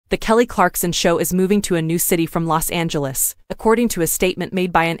The Kelly Clarkson Show is moving to a new city from Los Angeles, according to a statement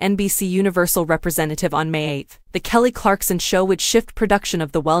made by an NBC Universal representative on May 8. The Kelly Clarkson Show would shift production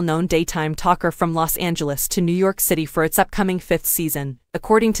of the well-known daytime talker from Los Angeles to New York City for its upcoming 5th season.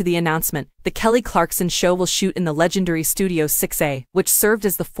 According to the announcement, the Kelly Clarkson Show will shoot in the legendary Studio 6A, which served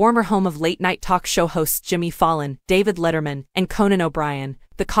as the former home of late-night talk show hosts Jimmy Fallon, David Letterman, and Conan O'Brien.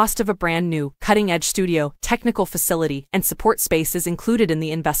 The cost of a brand new, cutting-edge studio, technical facility, and support space is included in the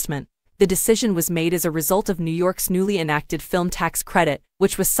investment. The decision was made as a result of New York's newly enacted film tax credit,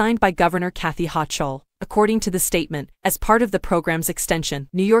 which was signed by Governor Kathy Hochul. According to the statement, as part of the program's extension,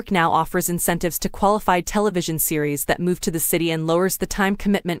 New York now offers incentives to qualified television series that move to the city and lowers the time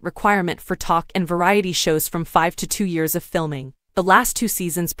commitment requirement for talk and variety shows from 5 to 2 years of filming. The last 2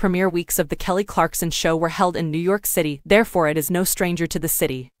 seasons' premiere weeks of The Kelly Clarkson Show were held in New York City, therefore it is no stranger to the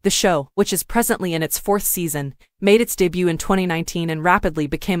city. The show, which is presently in its 4th season, made its debut in 2019 and rapidly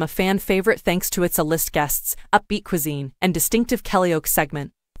became a fan favorite thanks to its A-list guests, upbeat cuisine, and distinctive Kelly Oak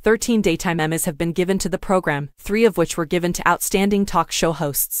segment. 13 daytime Emmys have been given to the program, 3 of which were given to outstanding talk show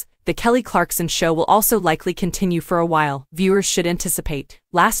hosts. The Kelly Clarkson Show will also likely continue for a while, viewers should anticipate.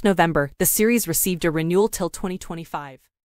 Last November, the series received a renewal till 2025.